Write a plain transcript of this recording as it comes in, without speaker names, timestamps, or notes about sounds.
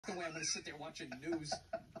The way I'm going to sit there watching news.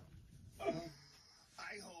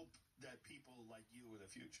 I hope that people like you are the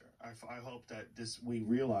future. I hope that we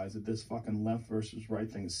realize that this fucking left versus right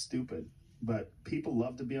thing is stupid. But people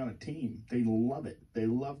love to be on a team. They love it. They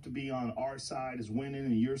love to be on our side is winning,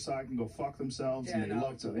 and your side can go fuck themselves, and they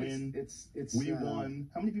love to win. We won.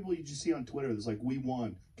 How many people did you see on Twitter that's like, we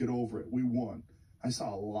won, get over it, we won? I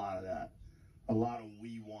saw a lot of that. A lot of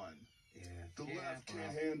we won. Yeah. The left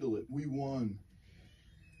can't handle it. We won.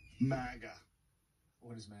 MAGA.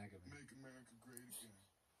 What does MAGA mean? Make America great again.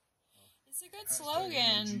 It's a good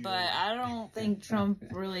slogan, but I don't think Trump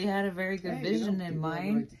really had a very good vision in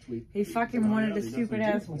mind. He fucking wanted a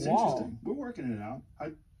stupid-ass wall. We're working it out.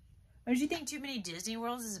 Don't you think too many Disney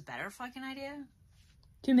Worlds is a better fucking idea?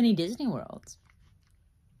 Too many Disney Worlds.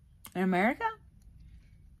 In America?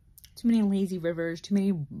 Too many lazy rivers, too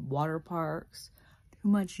many water parks, too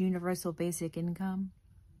much universal basic income.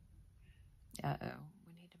 Uh-oh.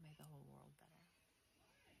 We need to make the whole world better.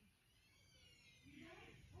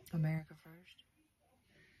 America first.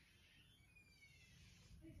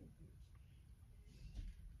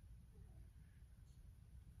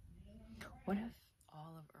 What if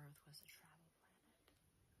all of Earth was a travel planet?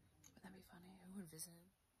 Would that be funny? Who would visit?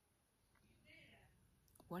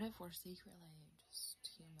 What if we're secretly just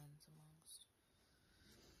humans amongst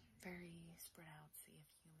very spread out sea of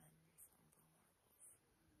humans and vulnerables?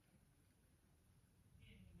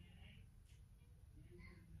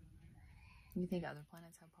 You think other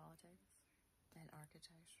planets have politics and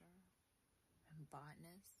architecture and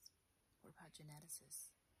botanists? What about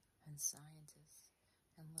geneticists and scientists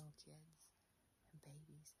and little kids and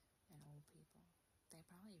babies and old people? They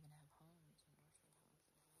probably even have homes and orphan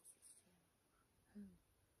homes and houses too. Who?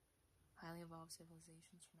 Highly evolved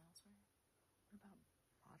civilizations from elsewhere? What about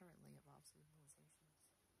moderately evolved civilizations?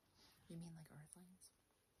 You mean like Earthlings?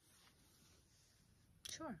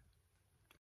 Sure.